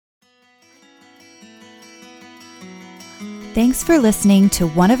Thanks for listening to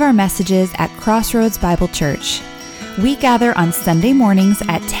one of our messages at Crossroads Bible Church. We gather on Sunday mornings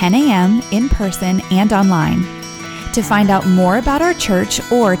at 10 a.m. in person and online. To find out more about our church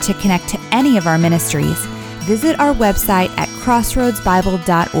or to connect to any of our ministries, visit our website at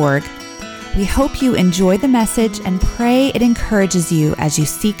crossroadsbible.org. We hope you enjoy the message and pray it encourages you as you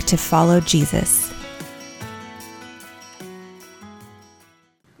seek to follow Jesus.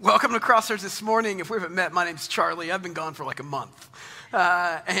 Welcome to Crossroads this morning. If we haven't met, my name's Charlie. I've been gone for like a month.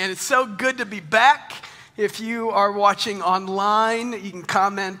 And it's so good to be back. If you are watching online, you can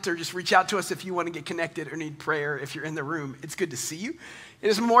comment or just reach out to us if you want to get connected or need prayer. If you're in the room, it's good to see you. It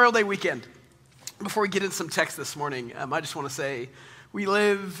is Memorial Day weekend. Before we get into some text this morning, I just want to say we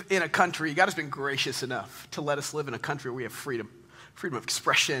live in a country, God has been gracious enough to let us live in a country where we have freedom of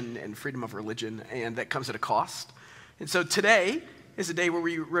expression and freedom of religion, and that comes at a cost. And so today is a day where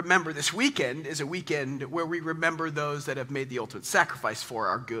we remember, this weekend is a weekend where we remember those that have made the ultimate sacrifice for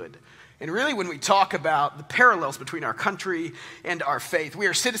our good. And really, when we talk about the parallels between our country and our faith, we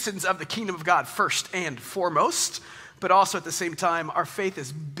are citizens of the kingdom of God first and foremost, but also at the same time, our faith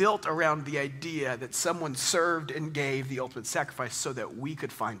is built around the idea that someone served and gave the ultimate sacrifice so that we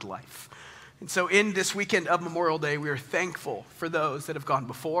could find life. And so in this weekend of Memorial Day, we are thankful for those that have gone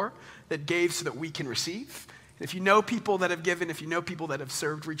before, that gave so that we can receive. If you know people that have given, if you know people that have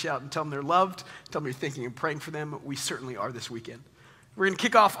served, reach out and tell them they're loved, tell them you're thinking and praying for them. We certainly are this weekend. We're going to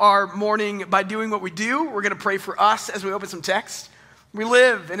kick off our morning by doing what we do. We're going to pray for us as we open some text. We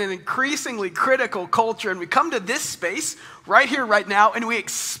live in an increasingly critical culture, and we come to this space right here, right now, and we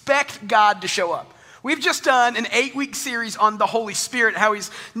expect God to show up. We've just done an 8-week series on the Holy Spirit, how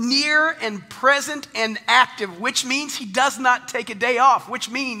he's near and present and active, which means he does not take a day off, which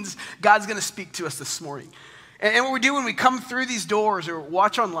means God's going to speak to us this morning. And what we do when we come through these doors or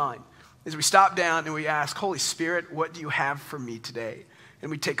watch online is we stop down and we ask, Holy Spirit, what do you have for me today? And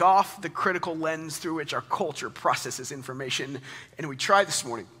we take off the critical lens through which our culture processes information, and we try this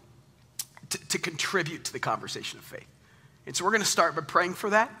morning to contribute to the conversation of faith. And so we're going to start by praying for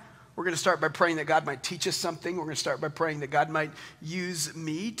that. We're going to start by praying that God might teach us something. We're going to start by praying that God might use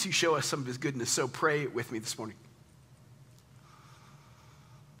me to show us some of his goodness. So pray with me this morning.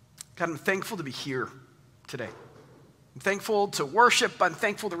 God, I'm thankful to be here today. I'm thankful to worship. I'm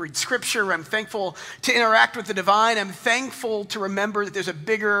thankful to read scripture. I'm thankful to interact with the divine. I'm thankful to remember that there's a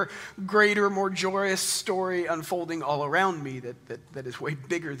bigger, greater, more joyous story unfolding all around me that is way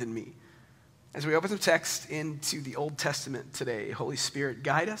bigger than me. As we open some text into the Old Testament today, Holy Spirit,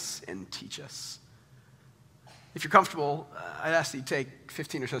 guide us and teach us. If you're comfortable, I'd ask that you take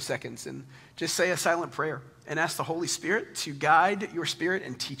 15 or so seconds and just say a silent prayer and ask the Holy Spirit to guide your spirit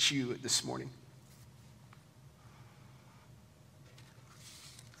and teach you this morning.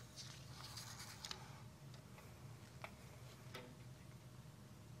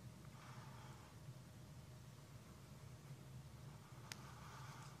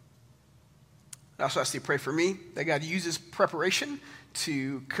 I also ask you to pray for me, that God uses preparation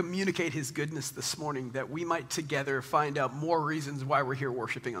to communicate his goodness this morning, that we might together find out more reasons why we're here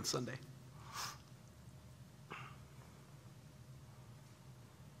worshiping on Sunday.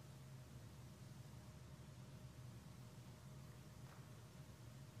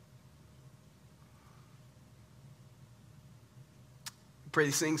 We pray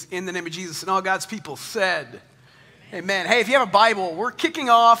these things in the name of Jesus, and all God's people said, Amen. Hey, if you have a Bible, we're kicking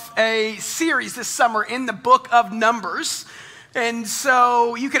off a series this summer in the book of Numbers. And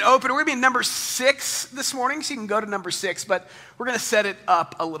so you can open, we're going to be in number 6 this morning, so you can go to number 6, but we're going to set it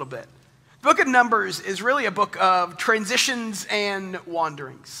up a little bit. The book of Numbers is really a book of transitions and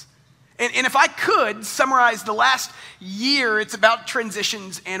wanderings. And if I could summarize the last year, it's about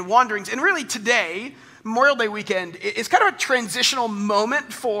transitions and wanderings. And really today, Memorial Day weekend, is kind of a transitional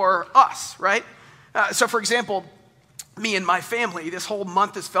moment for us, right? So for example, me and my family, this whole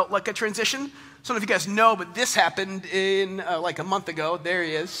month has felt like a transition. So I don't know if you guys know, but this happened in like a month ago. There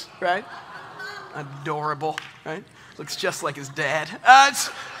he is, right? Adorable, right? Looks just like his dad.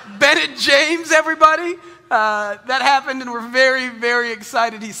 It's Bennett James, everybody. That happened, and we're very, very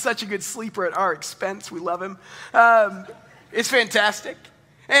excited. He's such a good sleeper at our expense. We love him. It's fantastic.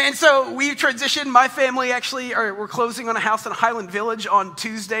 And so we've transitioned. My family actually, we're closing on a house in Highland Village on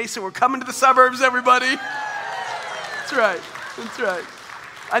Tuesday, so we're coming to the suburbs, everybody. That's right.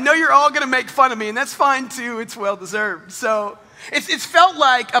 I know you're all going to make fun of me, and that's fine too. It's well-deserved. So it's felt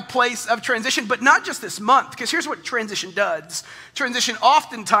like a place of transition, but not just this month, because here's what transition does. Transition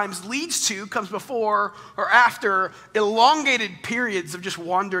oftentimes comes before or after elongated periods of just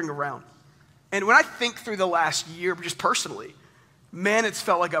wandering around. And when I think through the last year, just personally, man, it's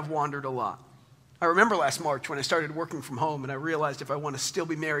felt like I've wandered a lot. I remember last March when I started working from home and I realized if I want to still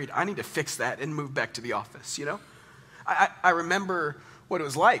be married, I need to fix that and move back to the office, you know? I remember what it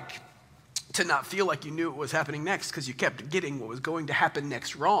was like to not feel like you knew what was happening next because you kept getting what was going to happen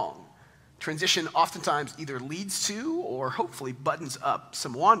next wrong. Transition oftentimes either leads to or hopefully buttons up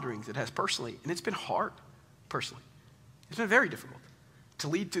some wanderings it has personally, and it's been hard personally. It's been very difficult to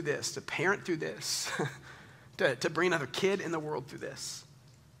lead through this, to parent through this, to bring another kid in the world through this.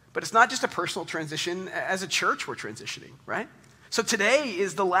 But it's not just a personal transition. As a church, we're transitioning, right? So today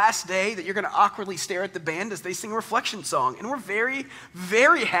is the last day that you're going to awkwardly stare at the band as they sing a reflection song. And we're very,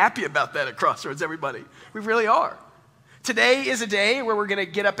 very happy about that at Crossroads, everybody. We really are. Today is a day where we're going to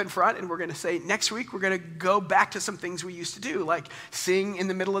get up in front and we're going to say, next week we're going to go back to some things we used to do, like sing in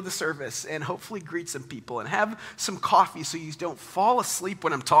the middle of the service and hopefully greet some people and have some coffee so you don't fall asleep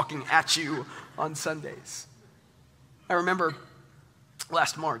when I'm talking at you on Sundays. I remember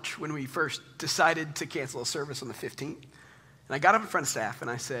last March when we first decided to cancel a service on the 15th. And I got up in front of staff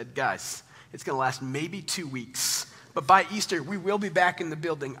and I said, guys, it's going to last maybe 2 weeks, but by Easter we will be back in the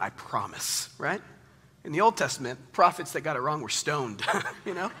building, I promise, right? In the Old Testament, prophets that got it wrong were stoned,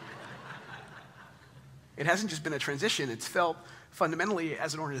 you know? It hasn't just been a transition, it's felt fundamentally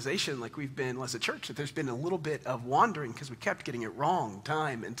as an organization like we've been as a church, that there's been a little bit of wandering because we kept getting it wrong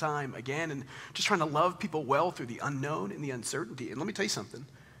time and time again and just trying to love people well through the unknown and the uncertainty. And let me tell you something.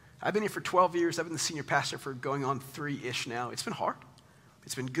 I've been here for 12 years. I've been the senior pastor for going on 3-ish now. It's been hard.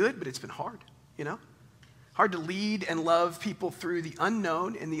 It's been good, but it's been hard, you know? Hard to lead and love people through the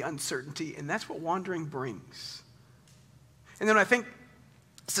unknown and the uncertainty, and that's what wandering brings. And then I think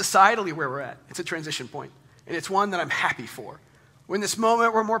societally where we're at, it's a transition point, and it's one that I'm happy for. We're in this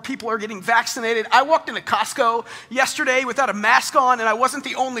moment where more people are getting vaccinated. I walked into Costco yesterday without a mask on, and I wasn't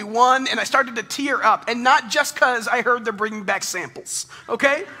the only one, and I started to tear up, and not just because I heard they're bringing back samples,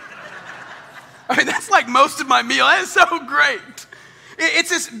 okay? I mean, that's like most of my meal. That is so great. It's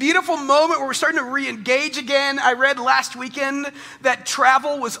this beautiful moment where we're starting to re-engage again. I read last weekend that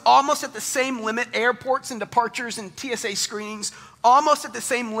travel was almost at the same limit, airports and departures and TSA screenings, almost at the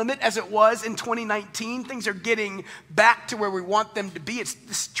same limit as it was in 2019. Things are getting back to where we want them to be. It's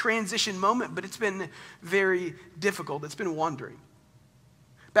this transition moment, but it's been very difficult. It's been wandering.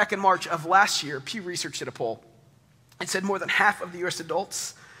 Back in March of last year, Pew Research did a poll. It said more than half of the U.S.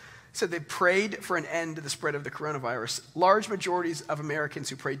 adults said they prayed for an end to the spread of the coronavirus. Large majorities of Americans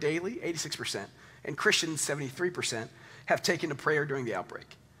who pray daily, 86%, and Christians, 73%, have taken to prayer during the outbreak.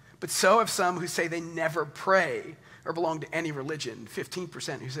 But so have some who say they never pray or belong to any religion,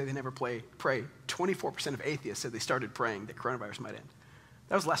 15% who say they never pray. 24% of atheists said they started praying that coronavirus might end.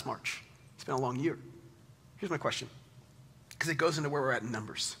 That was last March. It's been a long year. Here's my question, because it goes into where we're at in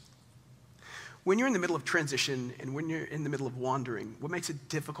numbers. When you're in the middle of transition and when you're in the middle of wandering, what makes it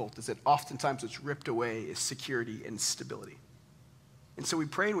difficult is that oftentimes what's ripped away is security and stability. And so we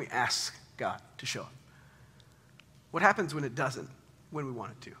pray and we ask God to show up. What happens when it doesn't, when we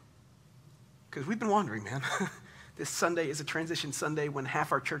want it to? Because we've been wandering, man. This Sunday is a transition Sunday when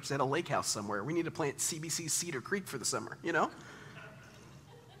half our church is at a lake house somewhere. We need to plant CBC Cedar Creek for the summer, you know?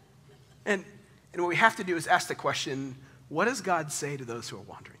 And what we have to do is ask the question, what does God say to those who are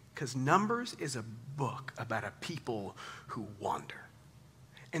wandering? Because Numbers is a book about a people who wander.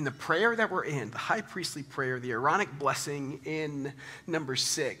 And the prayer that we're in, the high priestly prayer, the Aaronic blessing in Numbers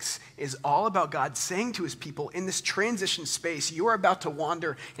 6, is all about God saying to his people, in this transition space, you are about to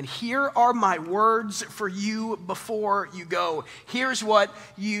wander, and here are my words for you before you go. Here's what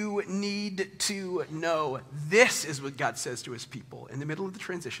you need to know. This is what God says to his people in the middle of the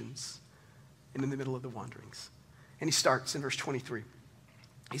transitions and in the middle of the wanderings. And he starts in verse 23.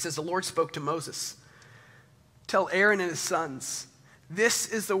 He says, the Lord spoke to Moses, tell Aaron and his sons, this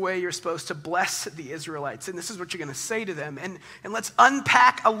is the way you're supposed to bless the Israelites. And this is what you're going to say to them. And let's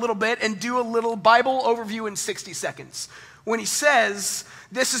unpack a little bit and do a little Bible overview in 60 seconds. When he says,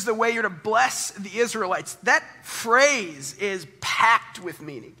 this is the way you're to bless the Israelites, that phrase is packed with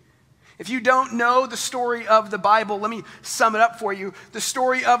meaning. If you don't know the story of the Bible, let me sum it up for you. The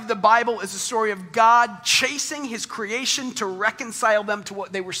story of the Bible is the story of God chasing his creation to reconcile them to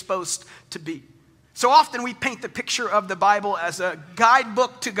what they were supposed to be. So often we paint the picture of the Bible as a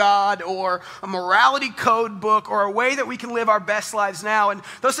guidebook to God or a morality code book or a way that we can live our best lives now. And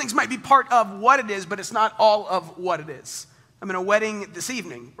those things might be part of what it is, but it's not all of what it is. I'm in a wedding this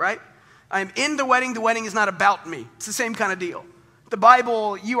evening, right? I'm in the wedding. The wedding is not about me. It's the same kind of deal. The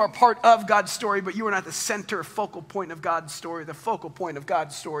Bible, you are part of God's story, but you are not the center focal point of God's story. The focal point of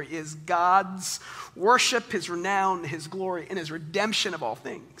God's story is God's worship, his renown, his glory, and his redemption of all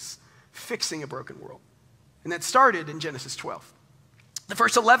things, fixing a broken world. And that started in Genesis 12. The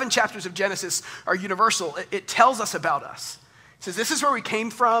first 11 chapters of Genesis are universal. It tells us about us. It says, this is where we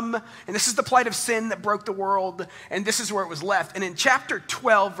came from, and this is the plight of sin that broke the world, and this is where it was left. And in chapter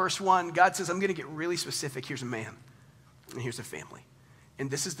 12, verse 1, God says, I'm going to get really specific. Here's a man, and here's a family.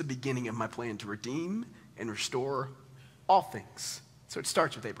 And this is the beginning of my plan to redeem and restore all things. So it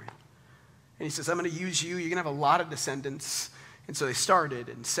starts with Abraham. And he says, I'm going to use you. You're going to have a lot of descendants. And so they started,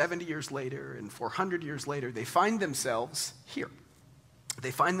 and 70 years later, and 400 years later, they find themselves here. They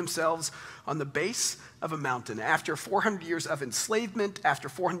find themselves on the base of a mountain. After 400 years of enslavement, after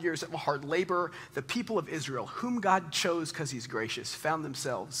 400 years of hard labor, the people of Israel, whom God chose because he's gracious, found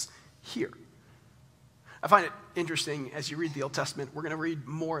themselves here. I find it interesting as you read the Old Testament. We're going to read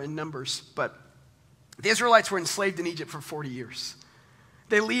more in Numbers, but the Israelites were enslaved in Egypt for 40 years.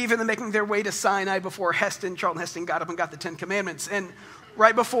 They leave and they're making their way to Sinai before Charlton Heston got up and got the 10 Commandments. And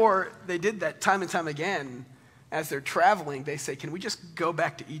right before they did that, time and time again, as they're traveling, they say, can we just go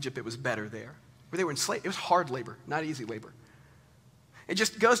back to Egypt? It was better there. Where they were enslaved. It was hard labor, not easy labor. It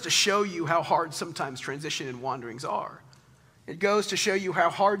just goes to show you how hard sometimes transition and wanderings are. It goes to show you how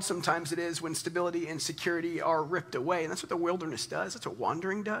hard sometimes it is when stability and security are ripped away. And that's what the wilderness does. That's what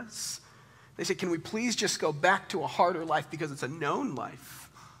wandering does. They say, can we please just go back to a harder life because it's a known life?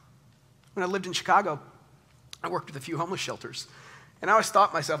 When I lived in Chicago, I worked with a few homeless shelters. And I always thought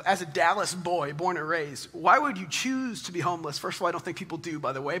to myself, as a Dallas boy, born and raised, why would you choose to be homeless? First of all, I don't think people do,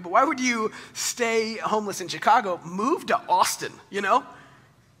 by the way, but why would you stay homeless in Chicago? Move to Austin, you know?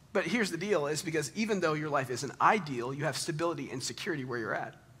 But here's the deal, is because even though your life isn't ideal, you have stability and security where you're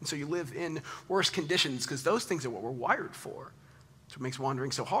at. And so you live in worse conditions because those things are what we're wired for. That's what makes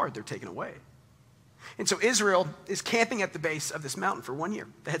wandering so hard. They're taken away. And so Israel is camping at the base of this mountain for 1 year.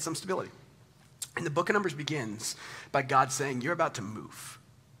 They had some stability. And the book of Numbers begins by God saying, you're about to move.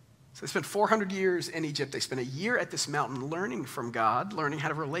 So they spent 400 years in Egypt. They spent a year at this mountain learning from God, learning how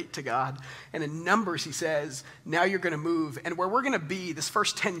to relate to God. And in Numbers, he says, now you're going to move. And where we're going to be, this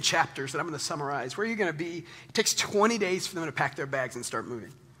first 10 chapters that I'm going to summarize, where you're going to be, it takes 20 days for them to pack their bags and start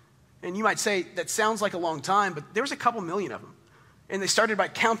moving. And you might say, that sounds like a long time, but there was a couple million of them. And they started by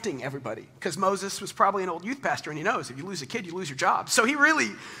counting everybody, because Moses was probably an old youth pastor, and he knows if you lose a kid, you lose your job. So he really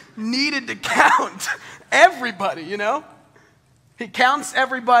needed to count everybody, you know? He counts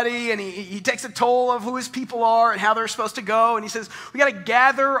everybody, and he takes a toll of who his people are and how they're supposed to go. And he says, we got to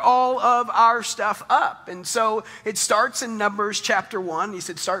gather all of our stuff up. And so it starts in Numbers chapter 1. He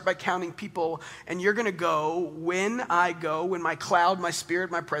said, start by counting people, and you're going to go when I go, when my cloud, my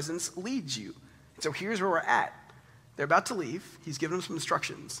spirit, my presence leads you. And so here's where we're at. They're about to leave. He's given them some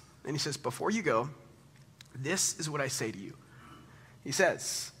instructions. And he says, before you go, this is what I say to you. He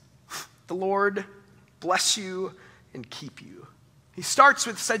says, the Lord bless you and keep you. He starts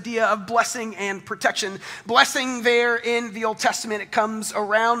with this idea of blessing and protection. Blessing there in the Old Testament, it comes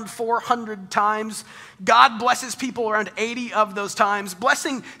around 400 times. God blesses people around 80 of those times.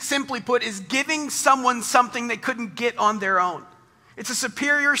 Blessing, simply put, is giving someone something they couldn't get on their own. It's a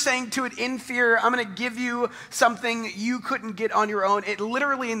superior saying to an inferior, I'm going to give you something you couldn't get on your own. It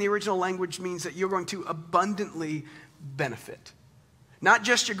literally in the original language means that you're going to abundantly benefit. Not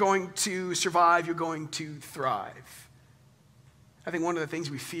just you're going to survive, you're going to thrive. I think one of the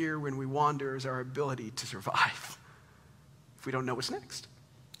things we fear when we wander is our ability to survive. If we don't know what's next.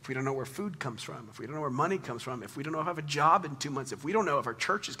 If we don't know where food comes from, if we don't know where money comes from, if we don't know if I have a job in 2 months, if we don't know if our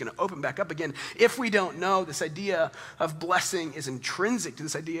church is going to open back up again, if we don't know, this idea of blessing is intrinsic to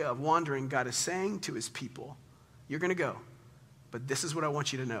this idea of wandering. God is saying to his people, you're going to go, but this is what I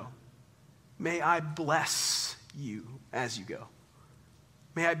want you to know. May I bless you as you go.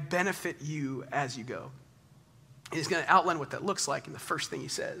 May I benefit you as you go. And he's going to outline what that looks like, and the first thing he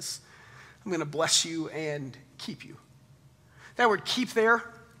says, I'm going to bless you and keep you. That word keep there,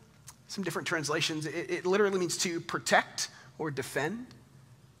 some different translations, it literally means to protect or defend.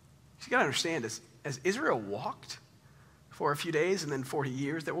 You got to understand, as Israel walked for a few days and then 40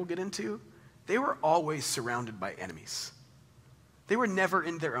 years that we'll get into, they were always surrounded by enemies. They were never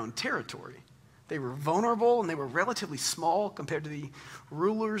in their own territory. They were vulnerable and they were relatively small compared to the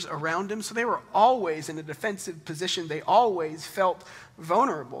rulers around them. So they were always in a defensive position. They always felt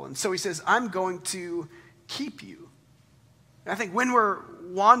vulnerable. And so he says, I'm going to keep you. And I think when we're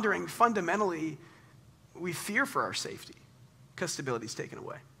wandering, fundamentally, we fear for our safety because stability is taken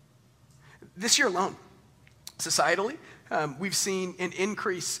away. This year alone, societally, we've seen an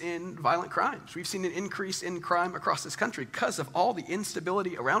increase in violent crimes. We've seen an increase in crime across this country because of all the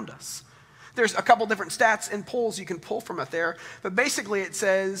instability around us. There's a couple different stats and polls you can pull from it there, but basically it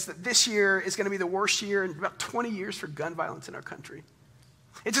says that this year is going to be the worst year in about 20 years for gun violence in our country.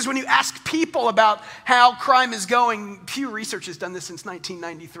 It says when you ask people about how crime is going, Pew Research has done this since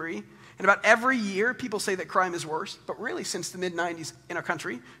 1993, and about every year people say that crime is worse, but really since the mid-90s in our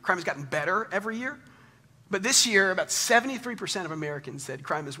country, crime has gotten better every year. But this year, about 73% of Americans said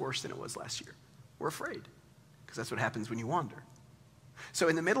crime is worse than it was last year. We're afraid, because that's what happens when you wander. So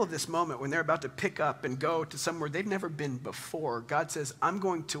in the middle of this moment, when they're about to pick up and go to somewhere they've never been before, God says, I'm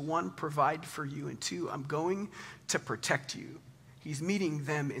going to, one, provide for you, and two, I'm going to protect you. He's meeting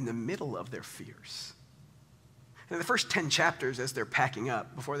them in the middle of their fears. And in the first 10 chapters, as they're packing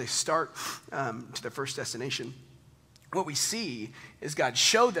up, before they start to their first destination, what we see is God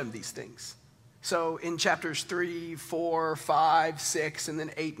show them these things. So in chapters 3, 4, 5, 6, and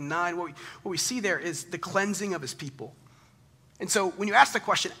then 8 and 9, what we see there is the cleansing of his people. And so when you ask the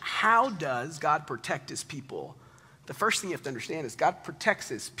question, how does God protect his people? The first thing you have to understand is God protects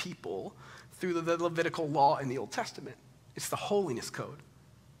his people through the Levitical law in the Old Testament. It's the holiness code.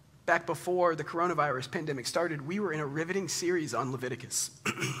 Back before the coronavirus pandemic started, we were in a riveting series on Leviticus.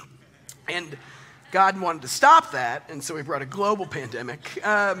 And God wanted to stop that, and so he brought a global pandemic.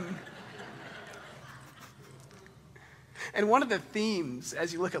 And one of the themes,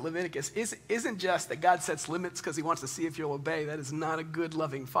 as you look at Leviticus, isn't just that God sets limits because he wants to see if you'll obey. That is not a good,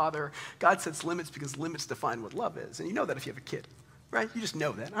 loving father. God sets limits because limits define what love is. And you know that if you have a kid, right? You just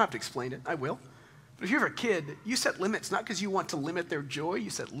know that. I don't have to explain it. I will. But if you have a kid, you set limits not because you want to limit their joy. You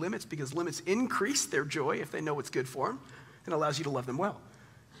set limits because limits increase their joy if they know what's good for them and allows you to love them well.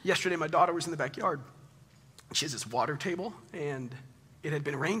 Yesterday, my daughter was in the backyard. She has this water table, and it had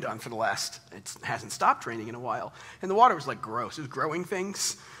been rained on for it hasn't stopped raining in a while. And the water was like gross. It was growing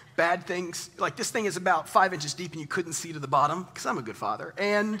things, bad things. Like this thing is about 5 inches deep and you couldn't see to the bottom because I'm a good father.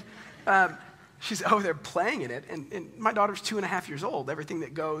 And she's over there playing in it. And my daughter's 2.5 years old. Everything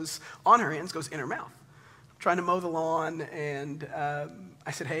that goes on her hands goes in her mouth. I'm trying to mow the lawn, and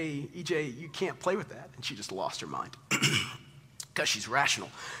I said, hey, EJ, you can't play with that. And she just lost her mind because she's rational.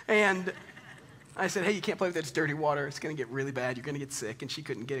 And I said, hey, you can't play with that. It's dirty water. It's going to get really bad. You're going to get sick. And she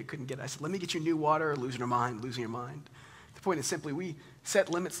couldn't get it. I said, let me get you new water. Losing your mind. The point is simply we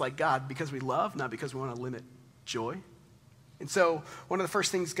set limits like God because we love, not because we want to limit joy. And so one of the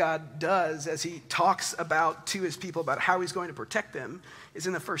first things God does as he talks to his people about how he's going to protect them is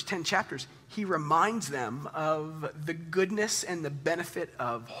in the first 10 chapters, he reminds them of the goodness and the benefit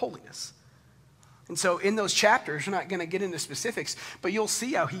of holiness. And so in those chapters, we're not going to get into specifics, but you'll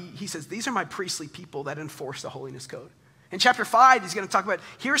see how he says, these are my priestly people that enforce the holiness code. In chapter 5, he's going to talk about,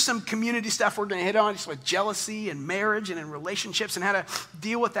 here's some community stuff we're going to hit on, just with jealousy and marriage and in relationships and how to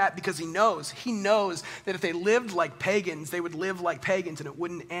deal with that, because he knows that if they lived like pagans, they would live like pagans and it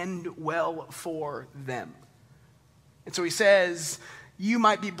wouldn't end well for them. And so he says, you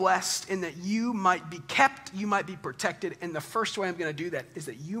might be blessed in that you might be kept, you might be protected. And the first way I'm going to do that is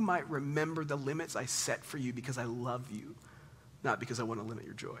that you might remember the limits I set for you because I love you, not because I want to limit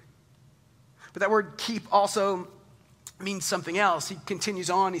your joy. But that word keep also means something else. He continues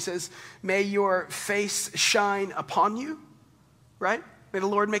on. He says, may your face shine upon you, right? May the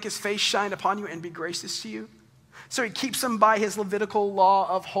Lord make his face shine upon you and be gracious to you. So he keeps them by his Levitical law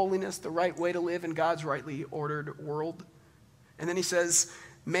of holiness, the right way to live in God's rightly ordered world. And then he says,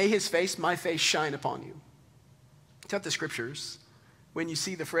 may his face, my face, shine upon you. Throughout the scriptures, when you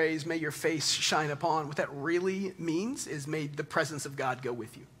see the phrase, may your face shine upon, what that really means is may the presence of God go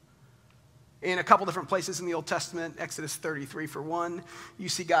with you. In a couple different places in the Old Testament, Exodus 33 for one, you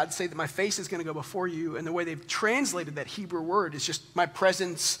see God say that my face is going to go before you. And the way they've translated that Hebrew word is just my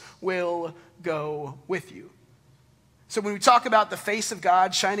presence will go with you. So when we talk about the face of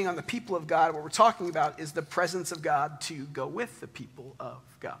God shining on the people of God, what we're talking about is the presence of God to go with the people of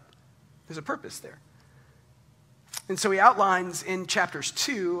God. There's a purpose there. And so he outlines in chapters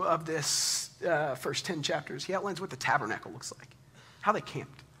 2 of this first 10 chapters, he outlines what the tabernacle looks like, how they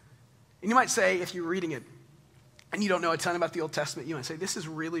camped. And you might say, if you're reading it and you don't know a ton about the Old Testament, you might say, this is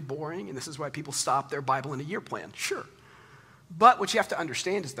really boring and this is why people stop their Bible in a year plan. Sure. But what you have to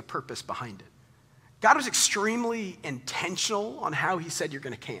understand is the purpose behind it. God was extremely intentional on how he said you're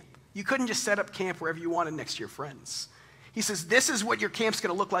going to camp. You couldn't just set up camp wherever you wanted next to your friends. He says, this is what your camp's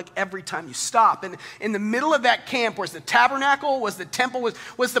going to look like every time you stop. And in the middle of that camp was the tabernacle, was the temple,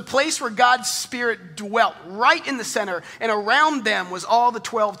 was the place where God's Spirit dwelt, right in the center. And around them was all the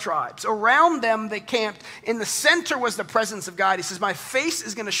 12 tribes. Around them they camped. In the center was the presence of God. He says, my face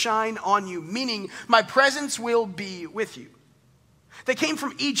is going to shine on you, meaning my presence will be with you. They came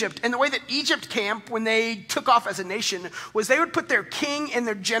from Egypt, and the way that Egypt camped when they took off as a nation was they would put their king and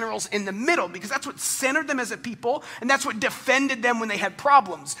their generals in the middle because that's what centered them as a people, and that's what defended them when they had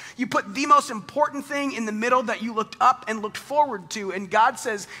problems. You put the most important thing in the middle that you looked up and looked forward to, and God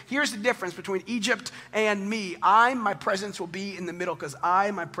says, here's the difference between Egypt and me. My presence will be in the middle because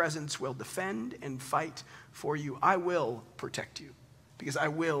my presence will defend and fight for you. I will protect you because I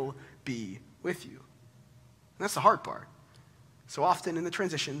will be with you. And that's the hard part. So often in the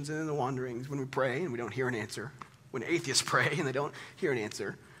transitions and in the wanderings, when we pray and we don't hear an answer, when atheists pray and they don't hear an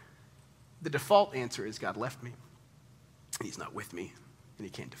answer, the default answer is God left me, and he's not with me, and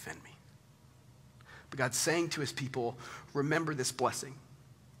he can't defend me. But God's saying to his people, remember this blessing.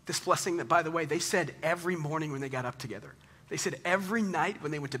 This blessing that, by the way, they said every morning when they got up together. They said every night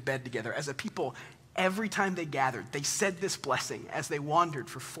when they went to bed together. As a people, every time they gathered, they said this blessing as they wandered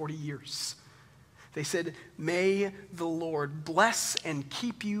for 40 years. They said, may the Lord bless and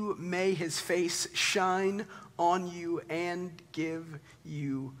keep you. May his face shine on you and give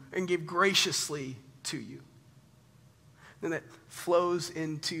graciously to you. Then that flows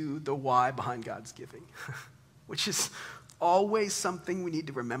into the why behind God's giving, which is always something we need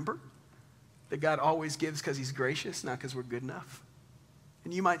to remember, that God always gives because he's gracious, not because we're good enough.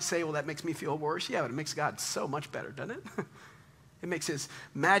 And you might say, well, that makes me feel worse. Yeah, but it makes God so much better, doesn't it? It makes his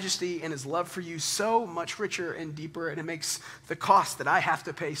majesty and his love for you so much richer and deeper, and it makes the cost that I have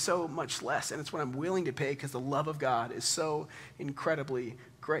to pay so much less. And it's what I'm willing to pay because the love of God is so incredibly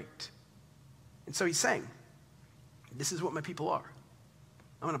great. And so he's saying, this is what my people are.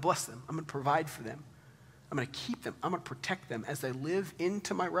 I'm going to bless them. I'm going to provide for them. I'm going to keep them. I'm going to protect them as they live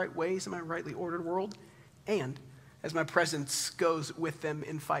into my right ways in my rightly ordered world, and as my presence goes with them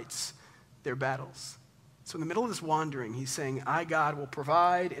and fights their battles. So in the middle of this wandering, he's saying, I, God, will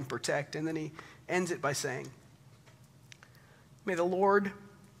provide and protect. And then he ends it by saying, may the Lord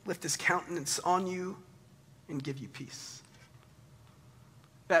lift his countenance on you and give you peace.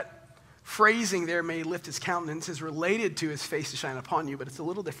 That phrasing there, may lift his countenance, is related to his face to shine upon you, but it's a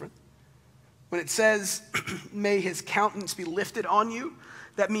little different. When it says, may his countenance be lifted on you,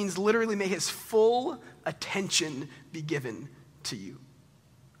 that means literally may his full attention be given to you.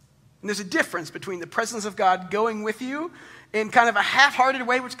 And there's a difference between the presence of God going with you in kind of a half-hearted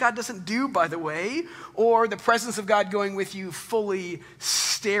way, which God doesn't do, by the way, or the presence of God going with you fully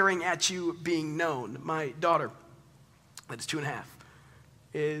staring at you being known. My daughter, that is 2.5,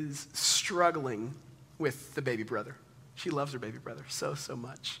 is struggling with the baby brother. She loves her baby brother so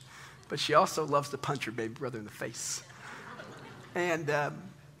much. But she also loves to punch her baby brother in the face. And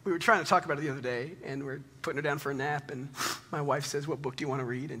we were trying to talk about it the other day, and we're putting her down for a nap, and my wife says, what book do you want to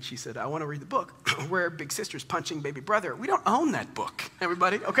read? And she said, I want to read the book where big sister's punching baby brother. We don't own that book,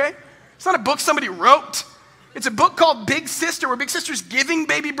 everybody, okay? It's not a book somebody wrote. It's a book called Big Sister, where big sister's giving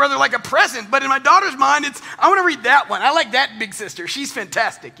baby brother like a present. But in my daughter's mind, I want to read that one. I like that big sister. She's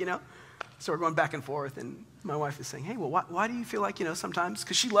fantastic, you know? So we're going back and forth, and my wife is saying, hey, well, why do you feel like, sometimes,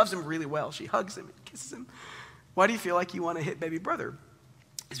 because she loves him really well. She hugs him and kisses him. Why do you feel like you want to hit baby brother?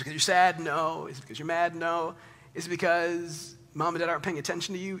 Is it because you're sad? No. Is it because you're mad? No. Is it because mom and dad aren't paying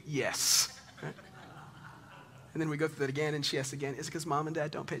attention to you? Yes. Right? And then we go through that again, and she asks again, is it because mom and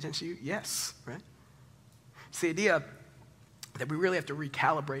dad don't pay attention to you? Yes. Right? It's the idea that we really have to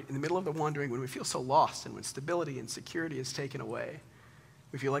recalibrate in the middle of the wandering when we feel so lost and when stability and security is taken away.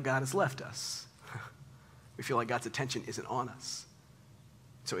 We feel like God has left us. We feel like God's attention isn't on us.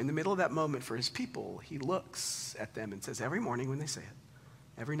 So in the middle of that moment for his people, he looks at them and says, every morning when they say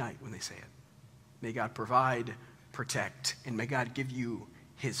it, every night when they say it, may God provide, protect, and may God give you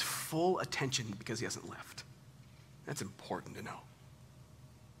his full attention because he hasn't left. That's important to know.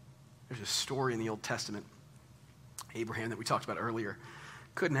 There's a story in the Old Testament, Abraham that we talked about earlier,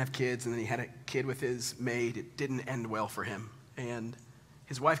 couldn't have kids, and then he had a kid with his maid. It didn't end well for him, and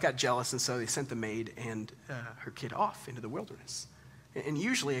his wife got jealous, and so they sent the maid and her kid off into the wilderness. And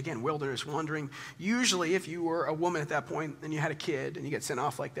usually, again, wilderness wandering, usually if you were a woman at that point and you had a kid and you get sent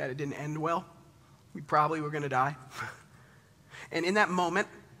off like that, it didn't end well. We probably were going to die. And in that moment,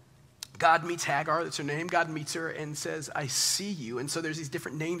 God meets Hagar, that's her name. God meets her and says, I see you. And so there's these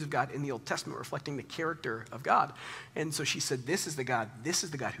different names of God in the Old Testament reflecting the character of God. And so she said, this is the God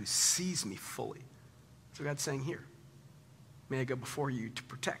who sees me fully. So God's saying here, may I go before you to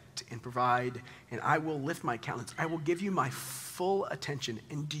protect and provide, and I will lift my countenance. I will give you my full attention.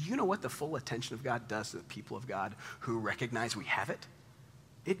 And do you know what the full attention of God does to the people of God who recognize we have it?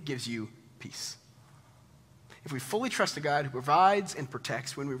 It gives you peace. If we fully trust a God who provides and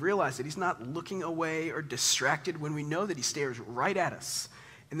protects, when we realize that he's not looking away or distracted, when we know that he stares right at us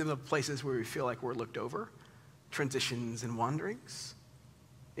in the places where we feel like we're looked over, transitions and wanderings,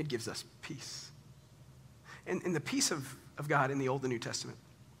 it gives us peace. And the peace of God in the Old and New Testament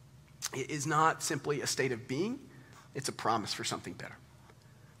is not simply a state of being, it's a promise for something better.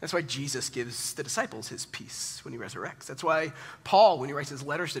 That's why Jesus gives the disciples his peace when he resurrects. That's why Paul, when he writes his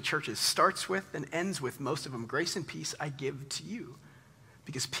letters to churches, starts with and ends with most of them, grace and peace I give to you.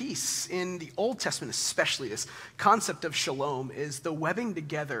 Because peace, in the Old Testament especially, this concept of shalom is the webbing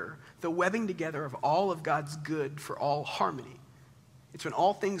together of all of God's good for all harmony. It's when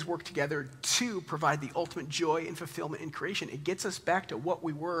all things work together to provide the ultimate joy and fulfillment in creation. It gets us back to what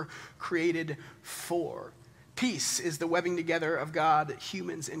we were created for. Peace is the webbing together of God,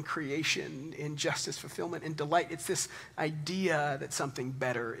 humans, and creation in justice, fulfillment, and delight. It's this idea that something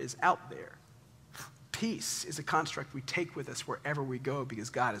better is out there. Peace is a construct we take with us wherever we go because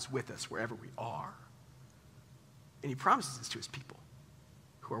God is with us wherever we are. And he promises this to his people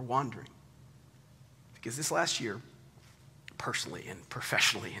who are wandering. Because this last year, personally and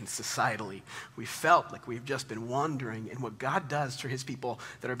professionally and societally, we felt like we've just been wandering. And what God does for his people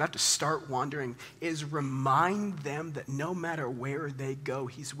that are about to start wandering is remind them that no matter where they go,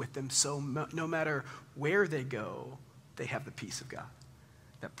 he's with them. So no matter where they go, they have the peace of God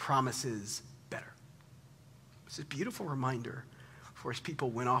that promises better. It's a beautiful reminder for his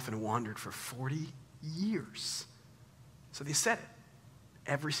people went off and wandered for 40 years. So they said it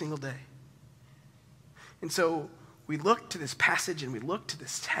every single day. And so we look to this passage and we look to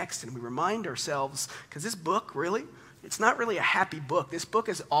this text and we remind ourselves, because this book really, it's not really a happy book. This book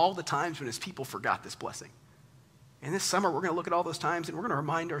is all the times when his people forgot this blessing. And this summer, we're going to look at all those times and we're going to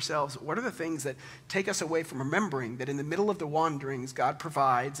remind ourselves, what are the things that take us away from remembering that in the middle of the wanderings, God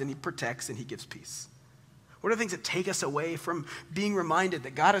provides and he protects and he gives peace? What are the things that take us away from being reminded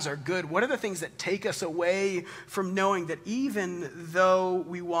that God is our good? What are the things that take us away from knowing that even though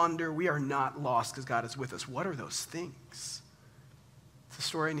we wander, we are not lost because God is with us? What are those things? It's a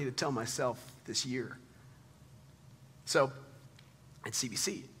story I need to tell myself this year. So, at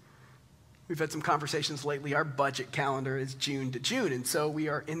CBC, we've had some conversations lately. Our budget calendar is June to June, and so we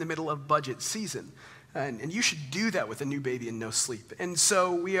are in the middle of budget season. And you should do that with a new baby and no sleep. And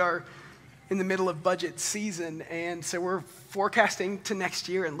so we are in the middle of budget season, and so we're forecasting to next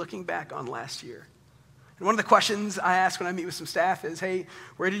year and looking back on last year. And one of the questions I ask when I meet with some staff is, hey,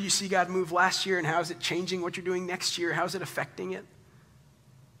 where did you see God move last year, and how is it changing what you're doing next year? How is it affecting it?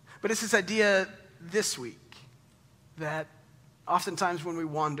 But it's this idea this week that oftentimes when we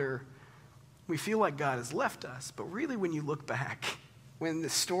wander, we feel like God has left us, but really when you look back, when the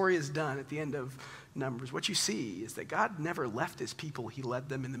story is done at the end of Numbers, what you see is that God never left his people. He led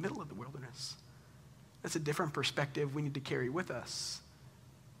them in the middle of the wilderness. That's a different perspective we need to carry with us.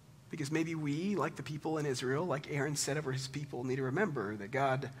 Because maybe we, like the people in Israel, like Aaron said over his people, need to remember that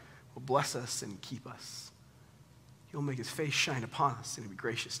God will bless us and keep us. He'll make his face shine upon us and he'll be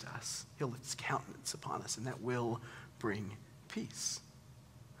gracious to us. He'll lift his countenance upon us, and that will bring peace.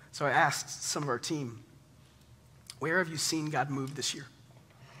 So I asked some of our team, where have you seen God move this year?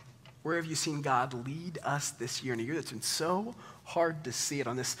 Where have you seen God lead us this year, in a year that's been so hard to see it,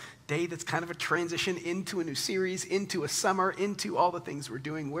 on this day that's kind of a transition into a new series, into a summer, into all the things we're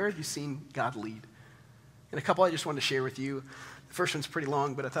doing? Where have you seen God lead? And a couple I just wanted to share with you. The first one's pretty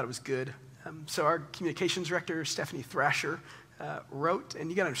long, but I thought it was good. So our communications director, Stephanie Thrasher, wrote, and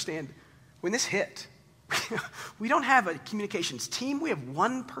you got to understand, when this hit, we don't have a communications team. We have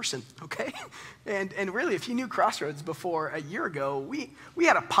one person, okay? And really, if you knew Crossroads before a year ago, we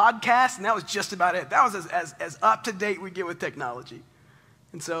had a podcast, and that was just about it. That was as up-to-date we get with technology.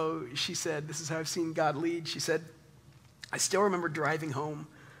 And so she said, this is how I've seen God lead. She said, I still remember driving home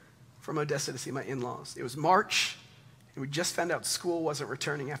from Odessa to see my in-laws. It was March, and we just found out school wasn't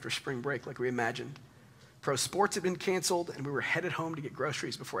returning after spring break like we imagined. Pro sports had been canceled, and we were headed home to get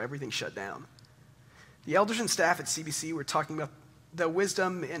groceries before everything shut down. The elders and staff at CBC were talking about the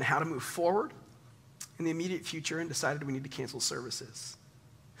wisdom and how to move forward in the immediate future, and decided we need to cancel services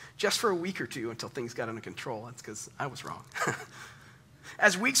just for a week or two until things got under control. That's because I was wrong.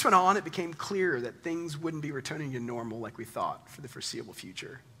 As weeks went on, it became clear that things wouldn't be returning to normal like we thought for the foreseeable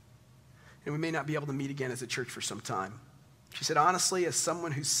future. And we may not be able to meet again as a church for some time. She said, honestly, as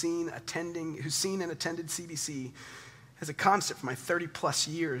someone who's seen and attended CBC as a concept for my 30-plus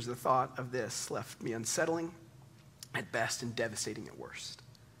years, the thought of this left me unsettling at best and devastating at worst.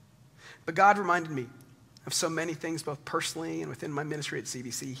 But God reminded me of so many things, both personally and within my ministry at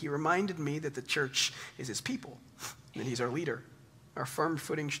CBC. He reminded me that the church is his people, and that he's our leader. Our firm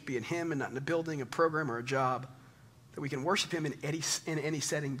footing should be in him and not in a building, a program, or a job, that we can worship him in any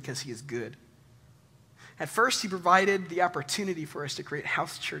setting because he is good. At first, he provided the opportunity for us to create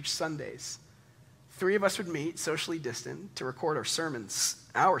house church Sundays. 3 of us would meet, socially distant, to record our sermons,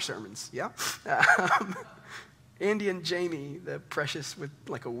 yeah? Andy and Jamie, the precious with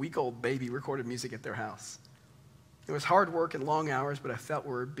like a week-old baby, recorded music at their house. It was hard work and long hours, but I felt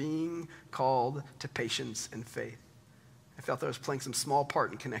we were being called to patience and faith. I felt that I was playing some small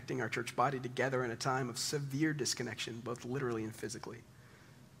part in connecting our church body together in a time of severe disconnection, both literally and physically.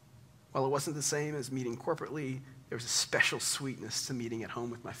 While it wasn't the same as meeting corporately, there was a special sweetness to meeting at home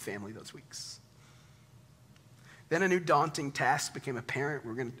with my family those weeks. Then a new daunting task became apparent.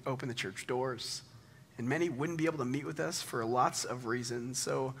 We were going to open the church doors, and many wouldn't be able to meet with us for lots of reasons,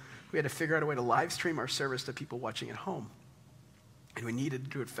 so we had to figure out a way to live stream our service to people watching at home, and we needed to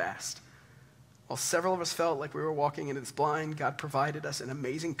do it fast. While several of us felt like we were walking into this blind, God provided us an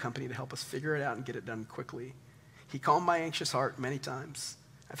amazing company to help us figure it out and get it done quickly. He calmed my anxious heart many times.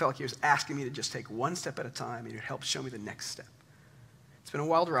 I felt like he was asking me to just take one step at a time, and he would help show me the next step. It's been a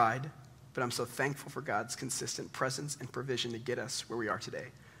wild ride, but I'm so thankful for God's consistent presence and provision to get us where we are today.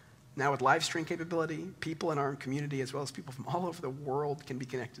 Now with live stream capability, people in our community as well as people from all over the world can be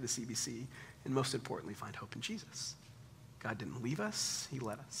connected to CBC and most importantly, find hope in Jesus. God didn't leave us, he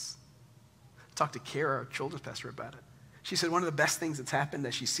led us. I talked to Kara, our children's pastor, about it. She said one of the best things that's happened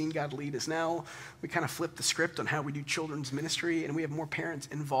as she's seen God lead is now we kind of flipped the script on how we do children's ministry, and we have more parents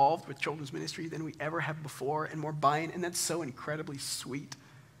involved with children's ministry than we ever have before, and more buy-in, and that's so incredibly sweet.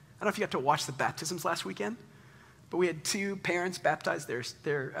 I don't know if you got to watch the baptisms last weekend, but we had 2 parents baptize their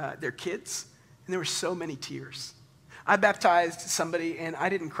kids, and there were so many tears. I baptized somebody, and I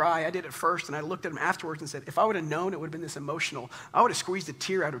didn't cry. I did it first, and I looked at him afterwards and said, if I would have known it would have been this emotional, I would have squeezed a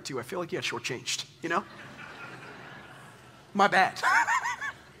tear out or 2. I feel like you got shortchanged, you know? My bad.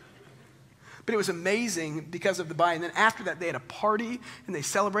 But it was amazing because of the buy-in. And then after that, they had a party, and they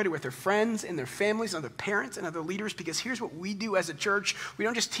celebrated with their friends and their families and other parents and other leaders, because here's what we do as a church. We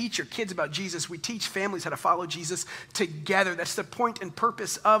don't just teach your kids about Jesus. We teach families how to follow Jesus together. That's the point and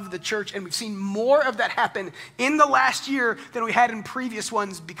purpose of the church, and we've seen more of that happen in the last year than we had in previous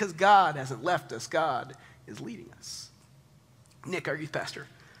ones because God hasn't left us. God is leading us. Nick, our youth pastor,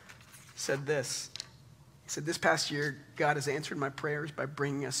 said this. He said, this past year, God has answered my prayers by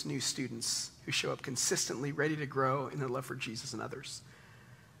bringing us new students who show up consistently, ready to grow in their love for Jesus and others.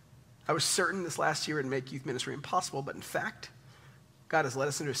 I was certain this last year would make youth ministry impossible, but in fact, God has led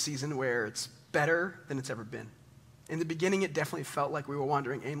us into a season where it's better than it's ever been. In the beginning, it definitely felt like we were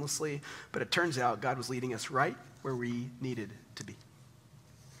wandering aimlessly, but it turns out God was leading us right where we needed to be.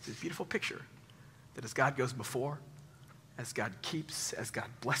 It's a beautiful picture that as God goes before, as God keeps, as God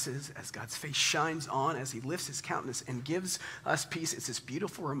blesses, as God's face shines on, as he lifts his countenance and gives us peace, it's this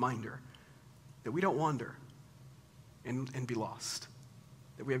beautiful reminder that we don't wander and be lost,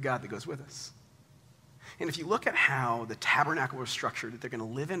 that we have God that goes with us. And if you look at how the tabernacle was structured, that they're going to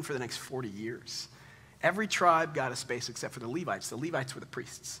live in for the next 40 years, every tribe got a space except for the Levites. The Levites were the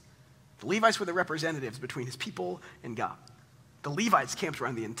priests. The Levites were the representatives between his people and God. The Levites camped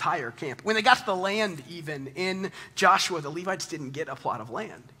around the entire camp. When they got to the land, even in Joshua, the Levites didn't get a plot of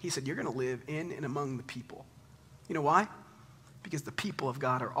land. He said, you're going to live in and among the people. You know why? Because the people of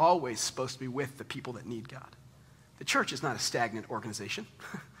God are always supposed to be with the people that need God. The church is not a stagnant organization.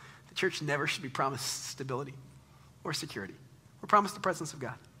 The church never should be promised stability or security. We're promised the presence of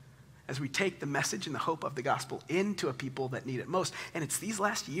God as we take the message and the hope of the gospel into a people that need it most. And it's these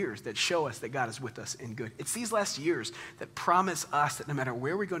last years that show us that God is with us in good. It's these last years that promise us that no matter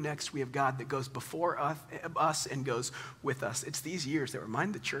where we go next, we have God that goes before us and goes with us. It's these years that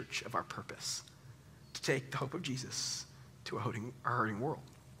remind the church of our purpose, to take the hope of Jesus to a hurting world.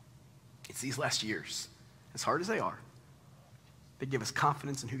 It's these last years, as hard as they are, that give us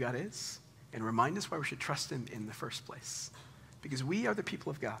confidence in who God is and remind us why we should trust him in the first place. Because we are the people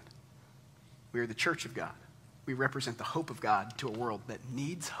of God. We are the church of God. We represent the hope of God to a world that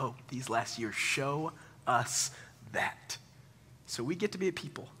needs hope. These last years show us that. So we get to be a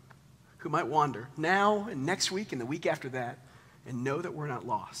people who might wander now and next week and the week after that and know that we're not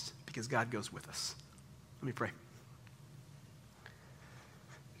lost because God goes with us. Let me pray.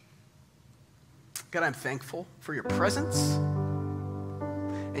 God, I'm thankful for your presence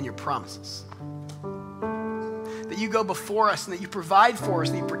and your promises. That you go before us and that you provide for us,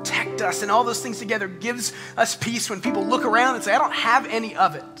 that you protect us, and all those things together gives us peace when people look around and say, I don't have any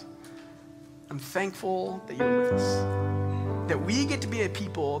of it. I'm thankful that you're with us. That we get to be a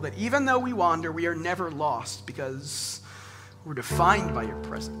people that even though we wander, we are never lost because we're defined by your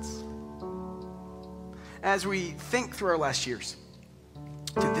presence. As we think through our last years,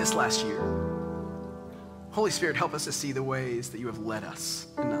 to this last year, Holy Spirit, help us to see the ways that you have led us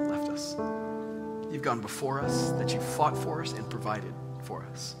and not left us. You've gone before us, that you fought for us and provided for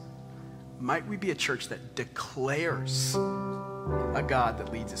us. Might we be a church that declares a God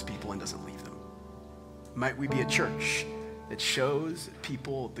that leads his people and doesn't leave them. Might we be a church that shows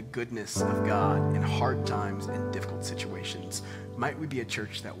people the goodness of God in hard times and difficult situations. Might we be a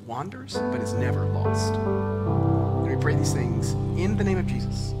church that wanders but is never lost. And we pray these things in the name of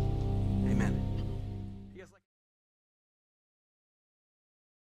Jesus.